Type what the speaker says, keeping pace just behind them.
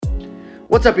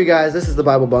What's up, you guys? This is the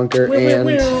Bible Bunker, we're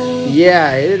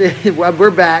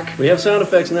back. We have sound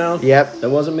effects now. Yep. That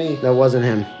wasn't me. That wasn't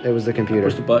him. It was the computer. I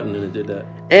pushed a button and it did that.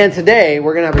 And today,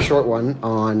 we're going to have a short one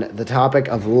on the topic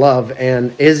of love.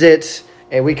 And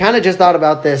we kind of just thought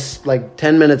about this like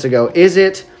 10 minutes ago. Is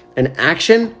it an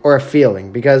action or a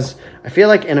feeling? Because I feel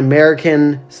like in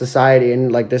American society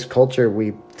and like this culture,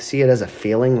 we see it as a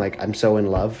feeling, like I'm so in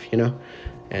love, you know?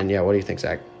 And yeah, what do you think,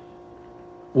 Zach?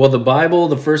 Well, the Bible,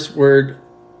 the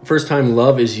first time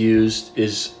love is used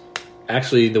is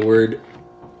actually the word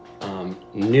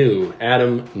knew.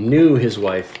 Adam knew his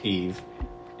wife Eve,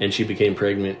 and she became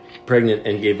pregnant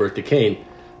and gave birth to Cain.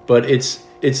 But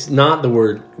it's not the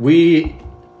word. You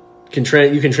can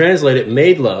translate it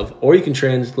made love, or you can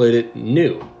translate it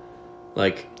knew,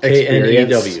 like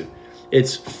K-N-E-W.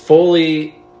 It's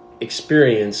fully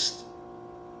experienced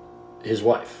his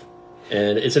wife,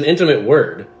 and it's an intimate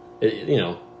word.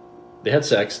 They had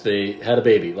sex, they had a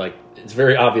baby, like, it's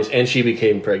very obvious, and she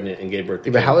became pregnant and gave birth to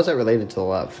Cain. But how is that related to the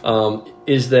love?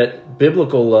 Is that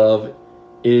biblical love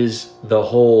is the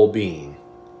whole being.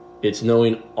 It's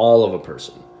knowing all of a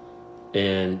person.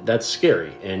 And that's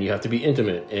scary, and you have to be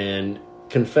intimate and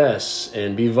confess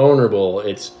and be vulnerable.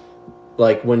 It's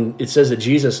like when it says that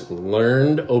Jesus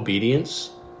learned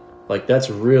obedience, like, that's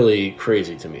really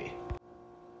crazy to me.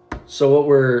 So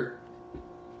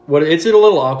it's a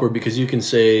little awkward because you can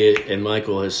say, and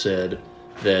Michael has said,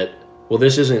 that, well,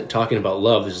 this isn't talking about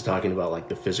love, this is talking about like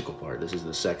the physical part, this is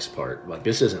the sex part, like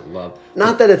this isn't love.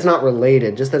 Not that it's not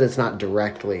related, just that it's not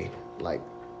directly like...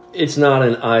 It's not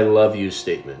an I love you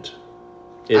statement.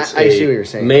 It's I see what you're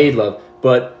saying. Made love.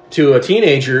 But to a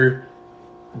teenage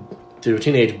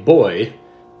boy,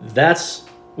 that's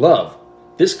love.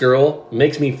 This girl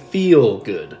makes me feel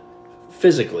good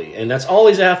physically, and that's all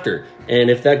he's after. And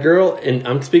if that girl, and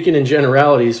I'm speaking in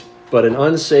generalities, but an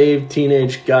unsaved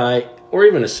teenage guy, or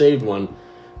even a saved one,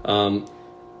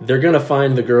 they're going to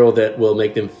find the girl that will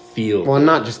make them feel well, good.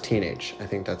 Not just teenage. I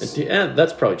think that's... Yeah,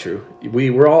 that's probably true.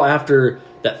 We're all after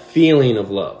that feeling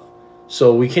of love.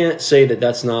 So we can't say that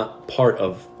that's not part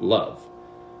of love.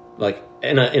 Like,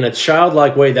 in a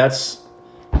childlike way, that's...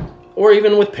 Or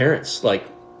even with parents. Like,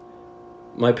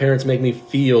 my parents make me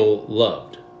feel loved.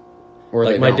 Or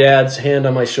like my dad's hand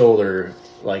on my shoulder,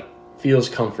 like, feels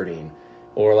comforting.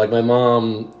 Or like my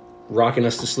mom rocking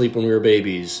us to sleep when we were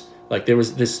babies. Like, there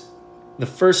was this... The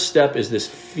first step is this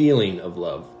feeling of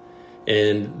love.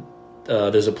 And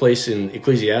there's a place in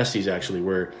Ecclesiastes, actually,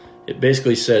 where it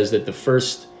basically says that the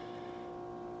first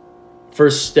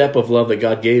step of love that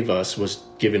God gave us was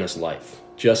giving us life.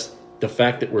 Just the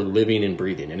fact that we're living and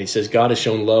breathing. And he says God has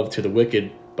shown love to the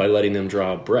wicked by letting them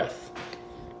draw breath.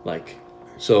 Like...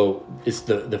 So it's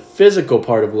the physical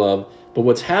part of love, but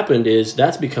what's happened is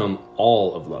that's become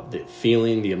all of love. The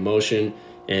feeling, the emotion,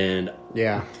 and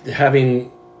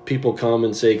having people come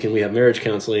and say, can we have marriage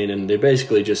counseling? And they're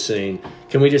basically just saying,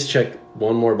 can we just check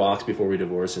one more box before we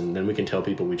divorce and then we can tell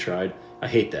people we tried? I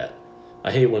hate that.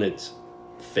 I hate when it's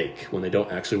fake, when they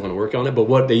don't actually want to work on it. But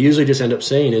what they usually just end up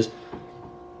saying is,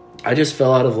 I just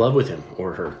fell out of love with him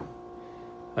or her.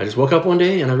 I just woke up one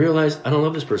day and I realized I don't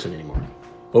love this person anymore.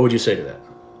 What would you say to that?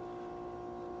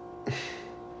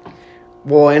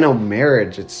 Well, in a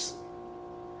marriage, it's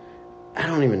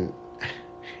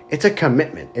a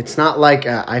commitment. It's not like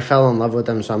I fell in love with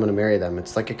them, so I'm going to marry them.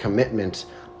 It's like a commitment.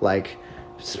 Like,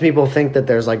 some people think that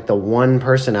there's like the one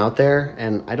person out there,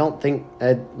 and I don't think,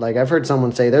 like, I've heard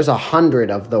someone say there's 100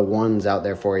 of the ones out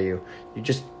there for you. You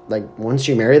just, like, once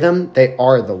you marry them, they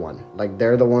are the one. Like,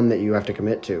 they're the one that you have to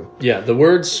commit to. Yeah, the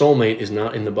word soulmate is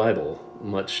not in the Bible,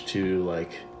 much to,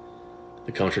 like,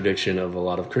 the contradiction of a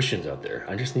lot of Christians out there.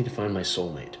 I just need to find my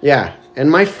soulmate. Yeah, and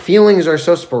my feelings are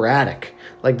so sporadic.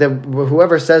 Like,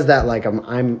 whoever says that, like,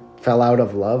 I'm fell out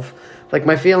of love, like,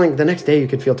 my feeling, the next day you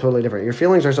could feel totally different. Your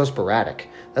feelings are so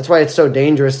sporadic. That's why it's so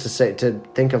dangerous to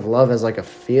think of love as, like, a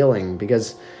feeling,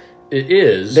 because... It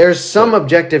is. There's some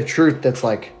objective truth that's,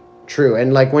 like, true.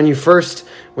 And, like, when you first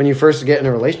get in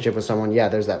a relationship with someone, yeah,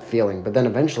 there's that feeling. But then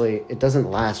eventually, it doesn't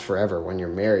last forever when you're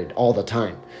married all the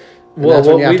time. And well,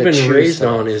 what we've been raised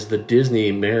on is the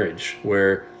Disney marriage,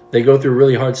 where they go through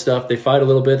really hard stuff, they fight a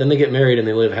little bit, then they get married, and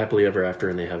they live happily ever after,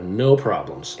 and they have no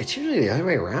problems. It's usually the other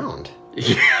way around.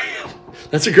 Yeah,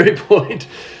 that's a great point.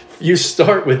 You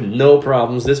start with no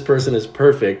problems. This person is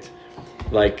perfect.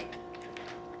 Like,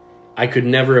 I could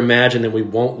never imagine that we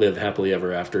won't live happily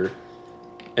ever after.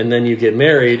 And then you get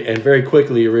married, and very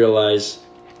quickly you realize,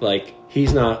 like,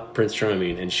 he's not Prince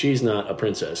Charming, and she's not a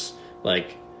princess.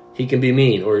 Like, he can be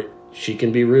mean, or she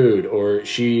can be rude, or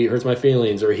she hurts my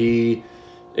feelings, or he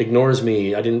ignores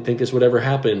me. I didn't think this would ever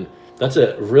happen. That's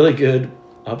a really good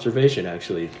observation,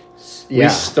 actually. Yeah. We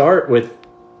start with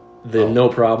the no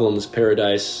problems,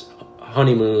 paradise,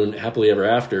 honeymoon, happily ever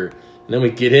after, and then we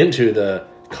get into the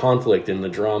conflict and the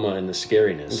drama and the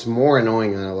scariness. It's more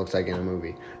annoying than it looks like in a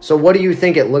movie. So what do you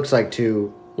think it looks like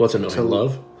to... What's annoying?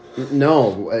 Love?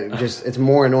 No, just it's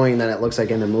more annoying than it looks like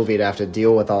in the movie to have to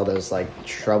deal with all those like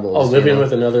troubles. Oh, living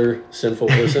with another sinful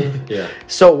person? Yeah.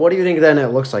 So what do you think then it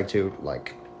looks like to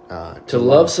like to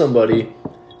love somebody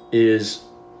is,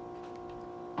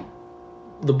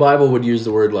 the Bible would use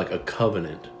the word like a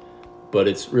covenant, but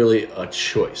it's really a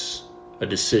choice, a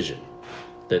decision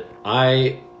that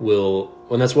I will,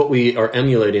 and that's what we are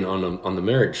emulating on the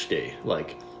marriage day,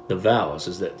 like the vows,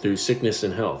 is that through sickness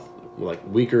and health, like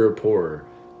weaker or poorer,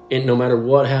 and no matter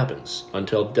what happens,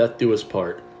 until death do us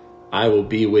part, I will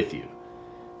be with you.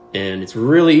 And it's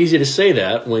really easy to say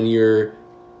that when you're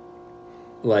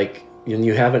like, and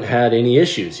you haven't had any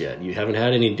issues yet. You haven't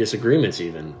had any disagreements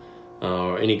even,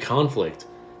 or any conflict.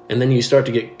 And then you start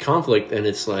to get conflict and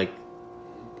it's like,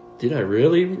 did I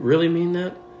really, really mean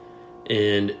that?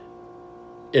 And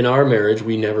in our marriage,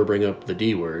 we never bring up the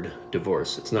D word,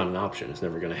 divorce. It's not an option. It's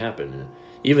never going to happen. And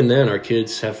even then, our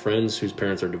kids have friends whose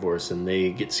parents are divorced, and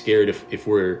they get scared if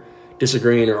we're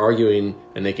disagreeing or arguing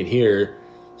and they can hear.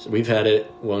 So we've had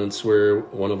it once where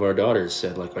one of our daughters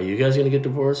said, like, are you guys going to get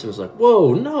divorced? And it was like,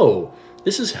 whoa, no.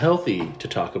 This is healthy to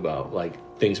talk about,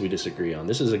 like, things we disagree on.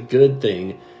 This is a good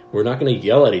thing. We're not going to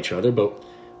yell at each other, but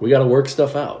we got to work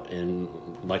stuff out. And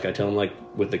like I tell them, like,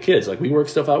 with the kids, like, we work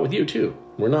stuff out with you, too.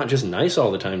 We're not just nice all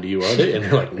the time to you, are they? And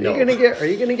they're like, no. Are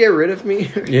you gonna get rid of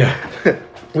me? Yeah.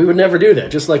 We would never do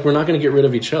that. Just like we're not going to get rid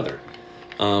of each other.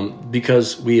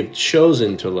 Because we have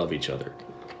chosen to love each other.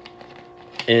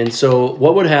 And so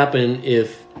what would happen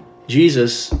if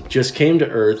Jesus just came to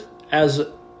earth as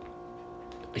a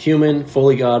human,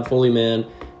 fully God, fully man,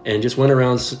 and just went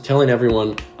around telling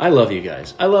everyone, I love you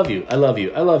guys. I love you. I love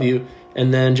you. I love you.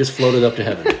 And then just floated up to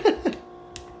heaven.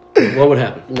 What would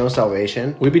happen? No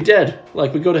salvation. We'd be dead.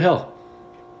 Like, we'd go to hell.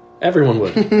 Everyone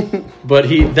would. But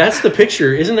that's the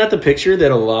picture. Isn't that the picture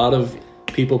that a lot of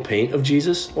people paint of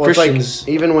Jesus? Well, Christians, it's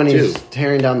like, even when he's too.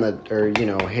 tearing down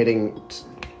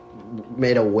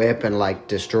made a whip and like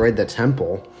destroyed the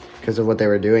temple because of what they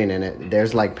were doing in it.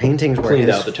 There's like paintings where Cleaned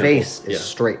his out the face temple. is Yeah.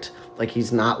 straight. Like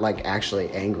he's not like actually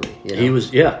angry. You know? He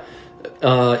was, yeah.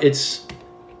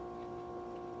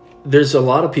 There's a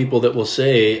lot of people that will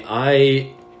say,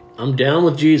 I'm down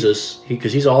with Jesus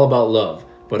because he's all about love,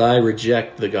 but I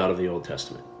reject the God of the Old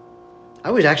Testament.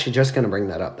 I was actually just going to bring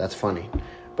that up. That's funny.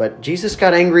 But Jesus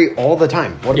got angry all the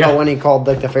time. What about when he called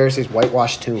like the Pharisees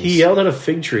whitewashed tombs? He yelled at a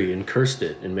fig tree and cursed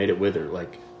it and made it wither.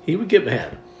 Like, he would get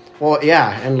mad. Well,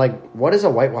 yeah, and like, what is a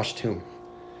whitewashed tomb?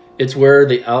 It's where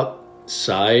the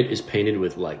outside is painted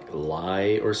with like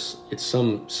lye, or it's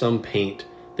some paint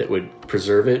that would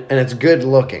preserve it. And it's good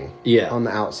looking. Yeah. On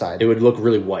the outside. It would look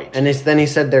really white. And then he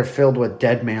said they're filled with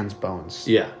dead man's bones.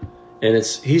 Yeah. And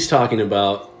he's talking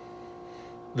about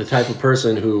the type of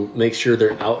person who makes sure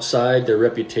their outside, their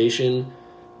reputation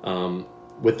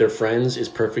with their friends is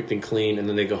perfect and clean, and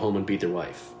then they go home and beat their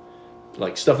wife.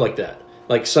 Like, stuff like that.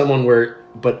 Like someone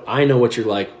but I know what you're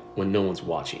like when no one's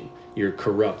watching. You're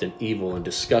corrupt and evil and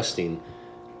disgusting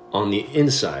on the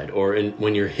inside, or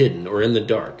when you're hidden or in the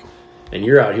dark. And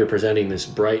you're out here presenting this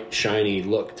bright, shiny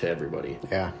look to everybody.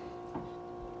 Yeah.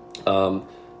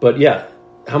 But yeah,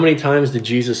 how many times did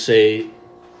Jesus say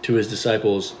to his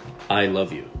disciples, I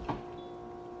love you?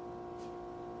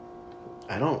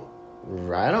 I don't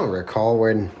recall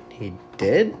when he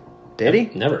did. Did he?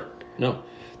 Never. No.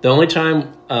 The only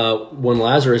time when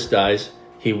Lazarus dies,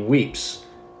 he weeps,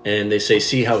 and they say,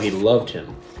 see how he loved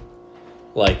him.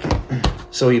 Like,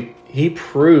 so he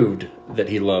proved that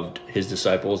he loved his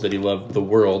disciples, that he loved the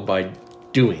world by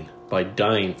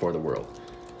dying for the world.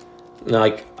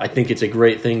 Like, I think it's a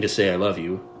great thing to say I love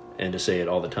you, and to say it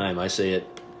all the time. I say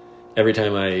it every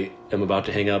time I am about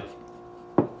to hang up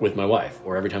with my wife,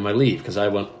 or every time I leave, because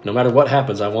no matter what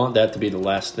happens, I want that to be the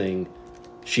last thing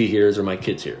she hears or my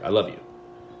kids hear. I love you.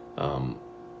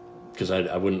 Because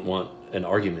I wouldn't want an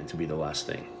argument to be the last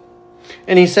thing.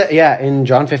 And he said, in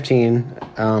John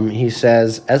 15, he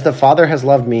says, as the Father has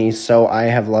loved me, so I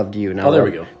have loved you. Now, there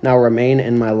we go. Now remain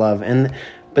in my love.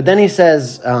 But then he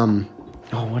says,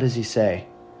 what does he say?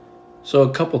 So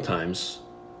a couple times,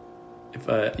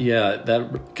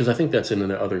 because I think that's in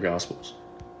the other Gospels.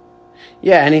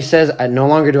 Yeah, and he says, no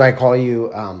longer do I call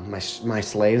you my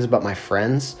slaves, but my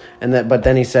friends. But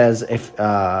then he says, if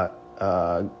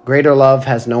greater love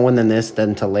has no one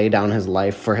than to lay down his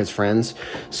life for his friends.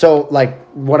 So, like,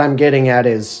 what I'm getting at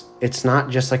is, it's not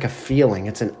just like a feeling;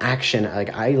 it's an action.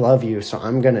 Like, I love you, so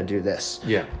I'm gonna do this.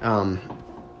 Yeah.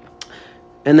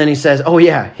 And then he says, oh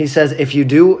yeah, he says, if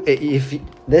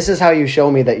this is how you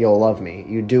show me that you'll love me,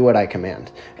 you do what I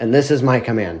command. And this is my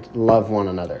command, love one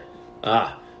another.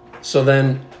 So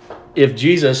then if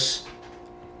Jesus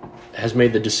has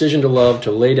made the decision to love,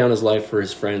 to lay down his life for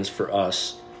his friends, for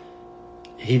us,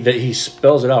 he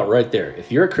spells it out right there.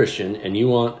 If you're a Christian and you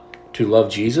want to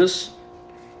love Jesus,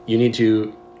 you need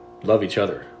to love each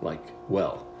other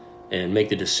well, and make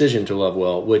the decision to love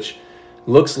well, which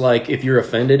looks like if you're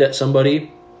offended at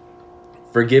somebody,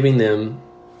 forgiving them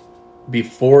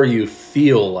before you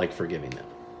feel like forgiving them.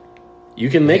 You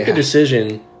can make the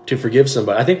decision to forgive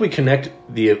somebody. I think we connect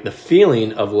the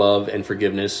feeling of love and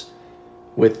forgiveness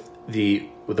with the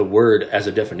word as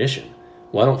a definition.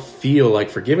 Well, I don't feel like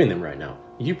forgiving them right now.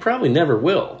 You probably never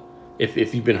will if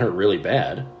you've been hurt really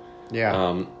bad.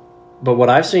 Yeah. But what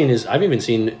I've seen is, I've even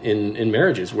seen in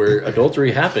marriages where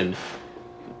adultery happened,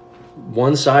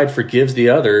 one side forgives the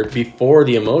other before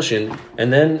the emotion,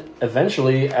 and then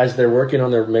eventually, as they're working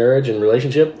on their marriage and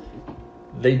relationship,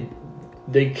 they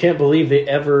can't believe they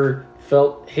ever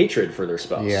felt hatred for their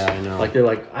spouse. Yeah, I know. Like, they're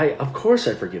like, of course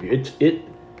I forgive you.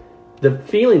 The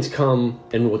feelings come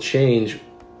and will change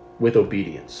with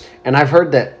obedience. And I've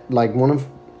heard that, one of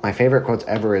my favorite quotes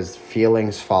ever is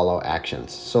feelings follow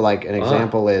actions. So an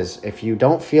example is, if you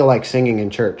don't feel like singing in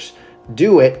church,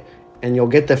 do it and you'll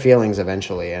get the feelings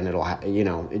eventually, and it'll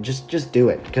just do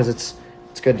it, because it's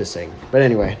good to sing. But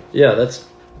anyway. Yeah, that's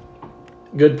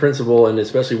good principle, and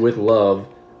especially with love.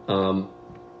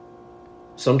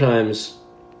 Sometimes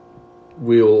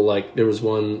there was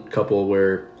one couple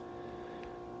where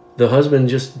the husband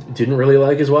just didn't really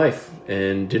like his wife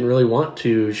and didn't really want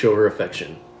to show her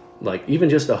affection. Even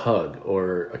just a hug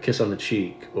or a kiss on the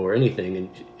cheek or anything, and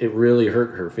it really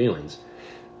hurt her feelings.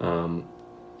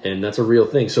 And that's a real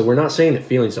thing. So we're not saying that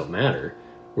feelings don't matter.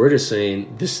 We're just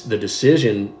saying the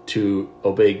decision to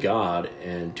obey God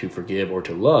and to forgive or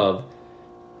to love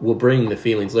will bring the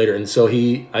feelings later. And so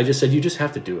I just said, you just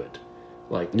have to do it.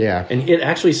 And it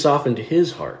actually softened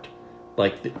his heart.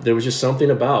 There was just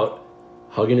something about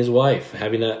hugging his wife,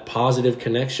 having that positive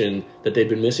connection that they'd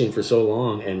been missing for so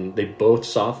long, and they both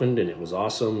softened, and it was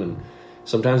awesome. And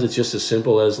sometimes it's just as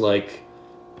simple as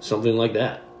something like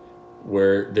that,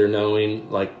 where they're knowing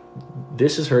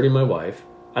this is hurting my wife.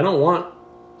 I don't want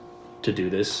to do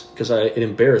this because it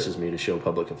embarrasses me to show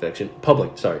public affection.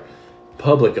 Public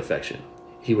affection.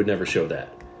 He would never show that.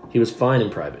 He was fine in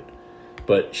private.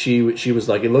 But she was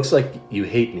like, it looks like you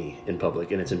hate me in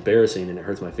public, and it's embarrassing, and it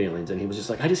hurts my feelings. And he was just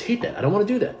like, I just hate that. I don't want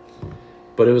to do that.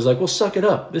 But it was like, well, suck it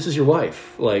up. This is your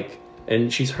wife.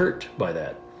 And she's hurt by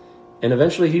that. And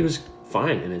eventually he was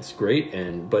fine, and it's great.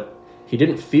 But he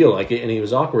didn't feel like it, and he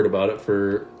was awkward about it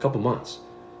for a couple months.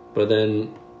 But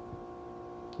then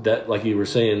that, like you were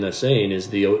saying, that saying is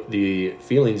the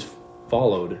feelings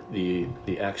followed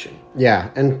the action. Yeah,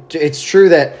 and it's true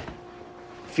that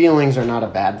feelings are not a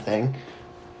bad thing.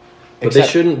 But they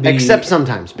shouldn't be. Except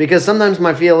sometimes. Because sometimes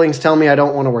my feelings tell me I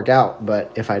don't want to work out.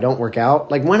 But if I don't work out,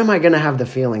 when am I going to have the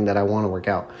feeling that I want to work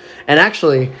out? And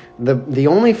actually, the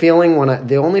only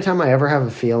time I ever have a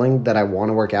feeling that I want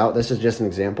to work out, this is just an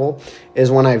example,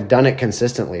 is when I've done it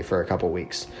consistently for a couple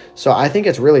weeks. So I think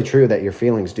it's really true that your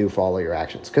feelings do follow your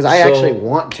actions. Because I actually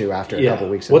want to after a couple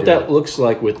weeks of what that looks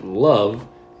like with love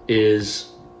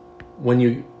is when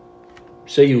you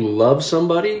say you love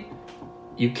somebody,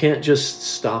 you can't just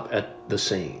stop at the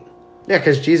saying. Yeah,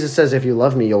 because Jesus says, if you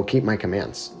love me, you'll keep my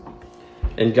commands.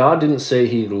 And God didn't say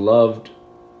he loved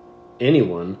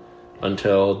anyone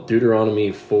until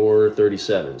Deuteronomy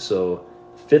 4:37. So,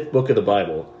 5th book of the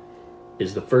Bible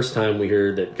is the first time we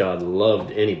hear that God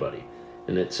loved anybody.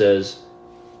 And it says,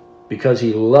 because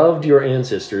he loved your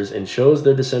ancestors and chose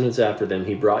their descendants after them,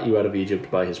 he brought you out of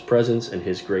Egypt by his presence and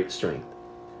his great strength.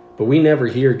 But we never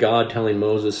hear God telling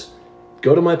Moses,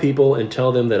 go to my people and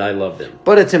tell them that I love them.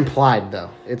 But it's implied,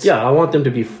 though. I want them to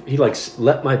be... He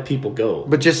let my people go.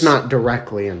 But just not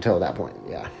directly until that point,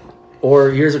 yeah.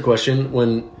 Or here's a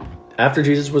question. After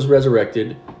Jesus was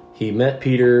resurrected, he met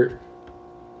Peter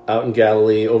out in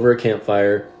Galilee over a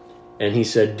campfire, and he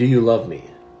said, do you love me?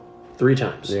 3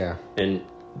 times. Yeah. And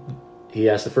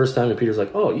he asked the first time, and Peter's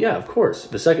like, oh, yeah, of course.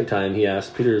 The second time he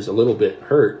asked, Peter's a little bit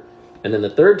hurt. And then the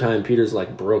third time, Peter's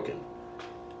broken.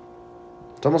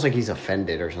 It's almost like he's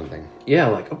offended or something.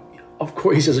 Yeah, of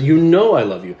course. He says, I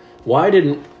love you. Why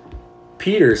didn't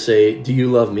Peter say, do you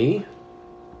love me?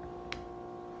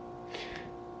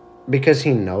 Because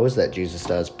he knows that Jesus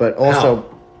does. But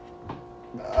also,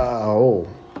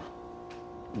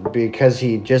 because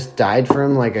he just died for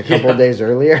him a couple days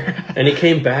earlier. And he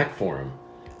came back for him.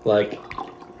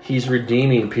 He's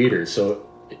redeeming Peter. So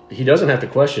he doesn't have to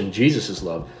question Jesus'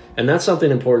 love. And that's something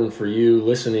important for you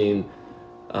listening,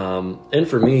 and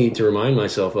for me to remind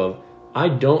myself of. I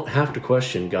don't have to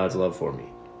question God's love for me.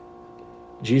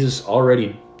 Jesus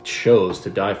already chose to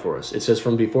die for us. It says,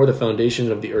 from before the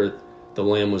foundation of the earth, the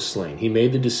Lamb was slain. He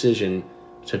made the decision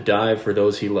to die for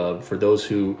those he loved, for those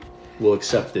who will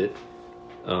accept it.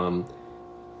 And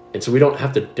so we don't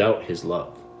have to doubt his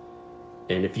love.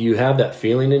 And if you have that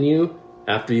feeling in you,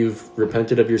 after you've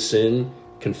repented of your sin,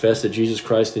 confessed that Jesus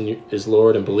Christ is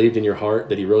Lord, and believed in your heart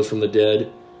that he rose from the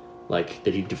dead, like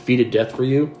that he defeated death for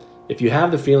you, if you have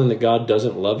the feeling that God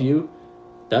doesn't love you,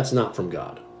 that's not from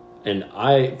God. And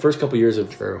first couple years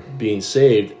of being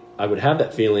saved, I would have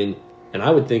that feeling, and I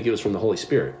would think it was from the Holy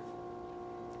Spirit.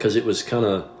 Because it was kind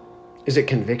of... Is it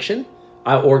conviction?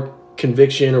 Or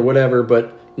conviction or whatever,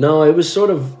 but no, it was sort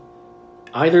of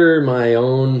either my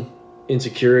own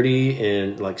insecurity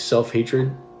and like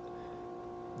self-hatred.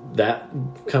 That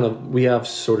kind of... We have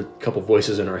sort of a couple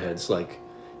voices in our heads, like...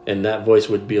 And that voice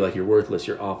would be like, you're worthless,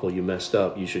 you're awful, you messed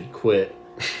up, you should quit,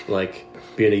 like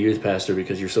being a youth pastor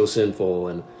because you're so sinful.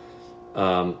 And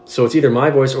so it's either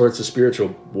my voice or it's a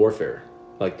spiritual warfare.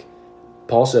 Like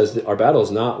Paul says, that our battle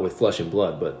is not with flesh and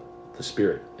blood, but the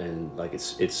spirit. And like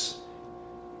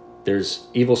there's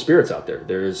evil spirits out there.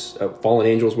 There's fallen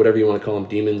angels, whatever you want to call them,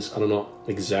 demons. I don't know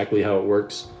exactly how it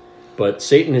works, but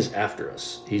Satan is after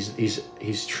us.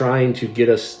 He's trying to get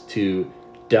us to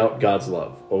doubt God's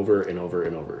love over and over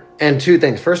and over. And two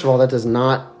things. First of all, that does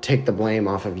not take the blame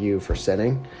off of you for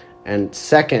sinning. And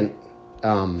second,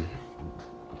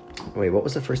 wait, what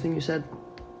was the first thing you said?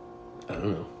 I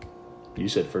don't know. You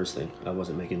said first thing. I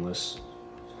wasn't making lists.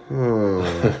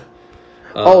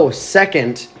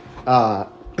 Second,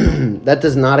 that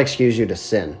does not excuse you to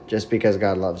sin just because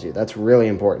God loves you. That's really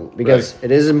important, because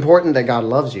It is important that God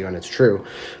loves you, and it's true,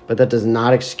 but that does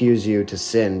not excuse you to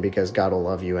sin because God will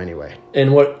love you anyway.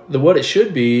 And what it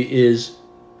should be is,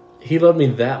 he loved me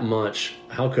that much,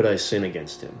 how could I sin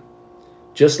against him?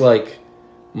 Just like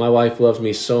my wife loves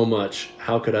me so much,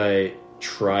 how could I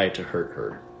try to hurt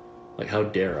her? Like, how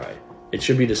dare I? It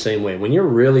should be the same way. When you're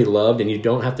really loved and you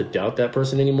don't have to doubt that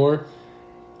person anymore,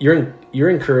 you're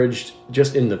encouraged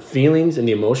just in the feelings and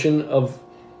the emotion of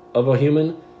a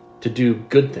human to do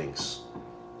good things,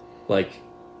 like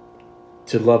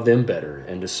to love them better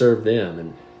and to serve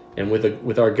them. And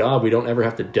with our God, we don't ever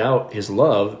have to doubt his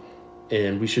love,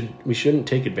 and we shouldn't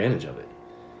take advantage of it.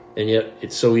 And yet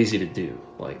it's so easy to do.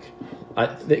 Like, I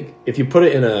think if you put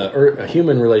it in a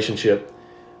human relationship,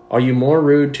 are you more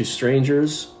rude to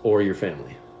strangers or your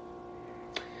family?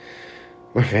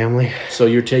 My family. So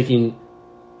you're taking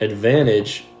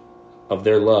advantage of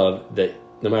their love, that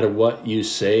no matter what you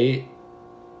say,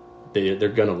 they're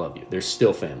gonna love you. They're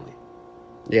still family.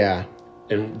 Yeah.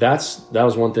 And that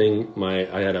was one thing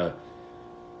I had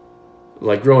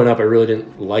growing up, I really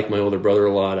didn't like my older brother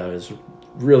a lot. I was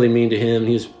really mean to him.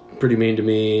 He was pretty mean to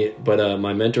me. But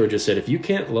my mentor just said, if you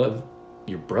can't love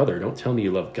your brother, don't tell me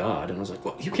you love God. And I was like,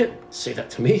 well, you can't say that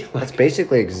to me. That's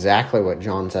basically exactly what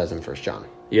John says in 1 John.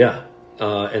 Yeah.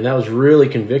 And that was really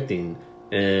convicting.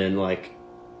 And like,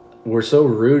 we're so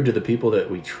rude to the people that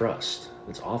we trust.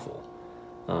 It's awful.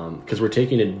 Because we're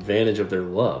taking advantage of their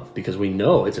love, because we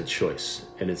know it's a choice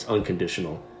and it's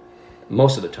unconditional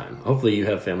most of the time. Hopefully you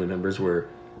have family members where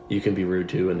you can be rude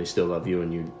to and they still love you,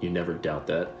 and you never doubt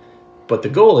that. But the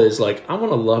goal is, like, I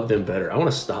want to love them better. I want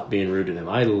to stop being rude to them.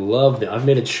 I love them. I've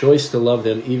made a choice to love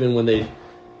them even when they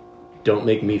don't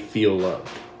make me feel loved.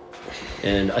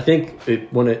 And I think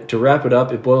to wrap it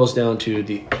up, it boils down to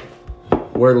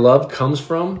where love comes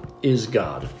from is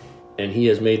God. And he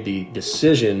has made the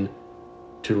decision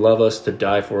to love us, to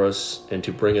die for us, and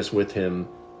to bring us with him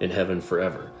in heaven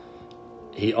forever.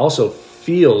 He also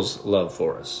feels love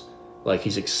for us. Like,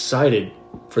 he's excited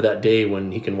for that day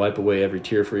when he can wipe away every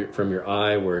tear from your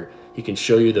eye, where he can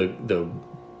show you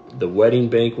the wedding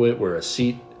banquet where a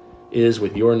seat is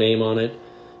with your name on it,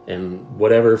 and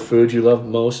whatever food you love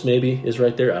most maybe is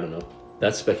right there. I don't know.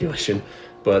 That's speculation.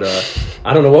 But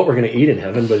I don't know what we're going to eat in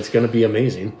heaven, but it's going to be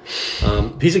amazing.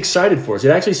 He's excited for us. It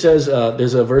actually says,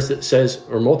 there's a verse that says,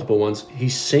 or multiple ones,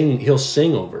 he'll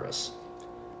sing over us.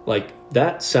 Like,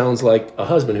 that sounds like a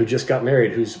husband who just got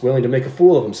married, who's willing to make a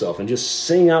fool of himself and just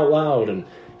sing out loud. And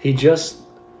he just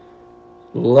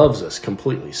loves us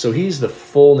completely. So he's the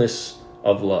fullness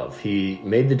of love. He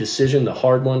made the decision, the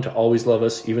hard one, to always love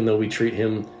us, even though we treat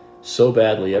him so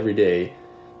badly every day.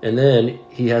 And then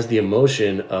he has the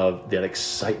emotion of that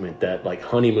excitement, that like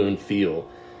honeymoon feel,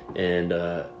 and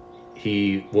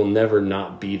he will never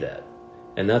not be that.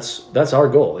 And that's our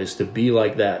goal, is to be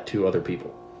like that to other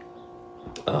people.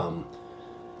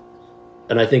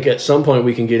 And I think at some point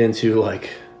we can get into like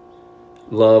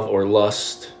love or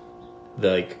lust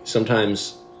Like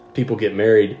sometimes people get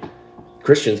married,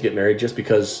 Christians get married just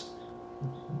because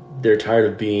they're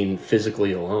tired of being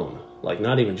physically alone. Like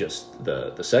not even just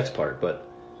the sex part, but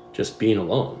just being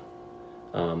alone.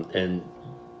 And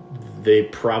they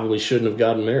probably shouldn't have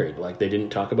gotten married. Like they didn't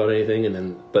talk about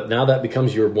anything, but now that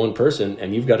becomes your one person,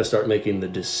 and you've got to start making the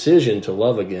decision to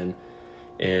love again.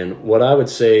 And what I would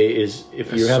say is,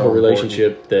 if you have a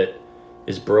relationship that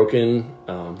is broken,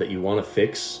 that you want to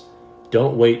fix,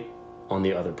 don't wait on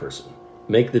the other person.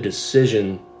 Make the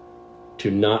decision to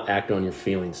not act on your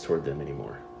feelings toward them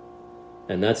anymore.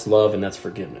 And that's love, and that's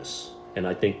forgiveness. And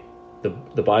I think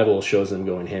the Bible shows them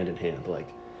going hand in hand. Like,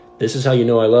 this is how you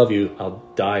know I love you. I'll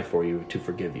die for you to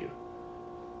forgive you.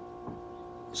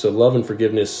 So love and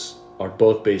forgiveness are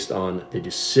both based on the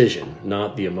decision,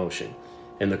 not the emotion.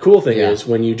 And the cool thing is,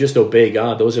 when you just obey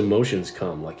God, those emotions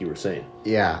come, like you were saying.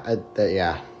 Yeah,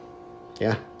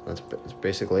 that's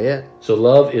basically it. So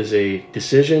love is a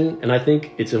decision, and I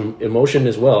think it's an emotion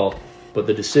as well, but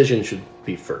the decision should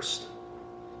be first.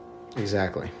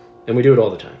 Exactly. And we do it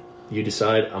all the time. You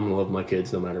decide, I'm going to love my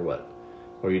kids no matter what.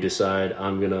 Or you decide,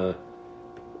 I'm going to,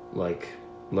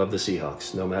 love the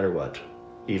Seahawks no matter what.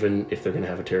 Even if they're going to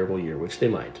have a terrible year, which they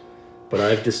might. But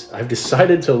I've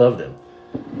decided to love them.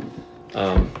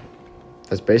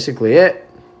 That's basically it.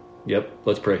 Yep,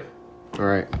 let's pray. All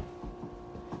right.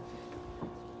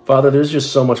 Father, there's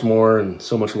just so much more and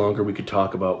so much longer we could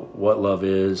talk about what love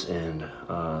is, and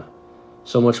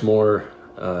so much more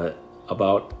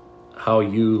about how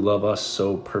you love us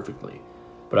so perfectly.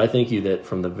 But I thank you that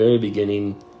from the very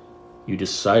beginning, you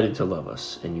decided to love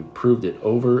us, and you proved it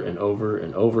over and over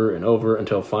and over and over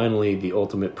until finally the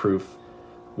ultimate proof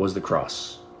was the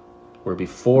cross, where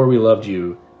before we loved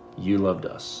you, you loved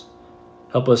us.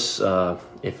 Help us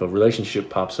if a relationship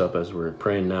pops up as we're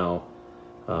praying now,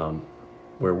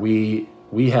 where we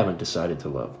haven't decided to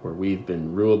love, where we've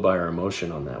been ruled by our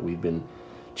emotion on that. We've been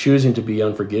choosing to be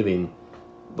unforgiving.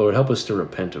 Lord, help us to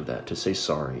repent of that, to say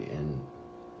sorry. And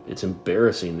it's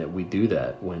embarrassing that we do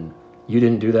that when you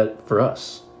didn't do that for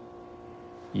us.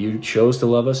 You chose to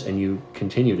love us, and you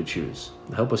continue to choose.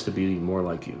 Help us to be more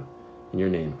like you. In your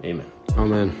name, amen.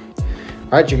 Amen.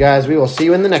 All right, you guys, we will see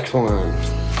you in the next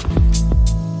one.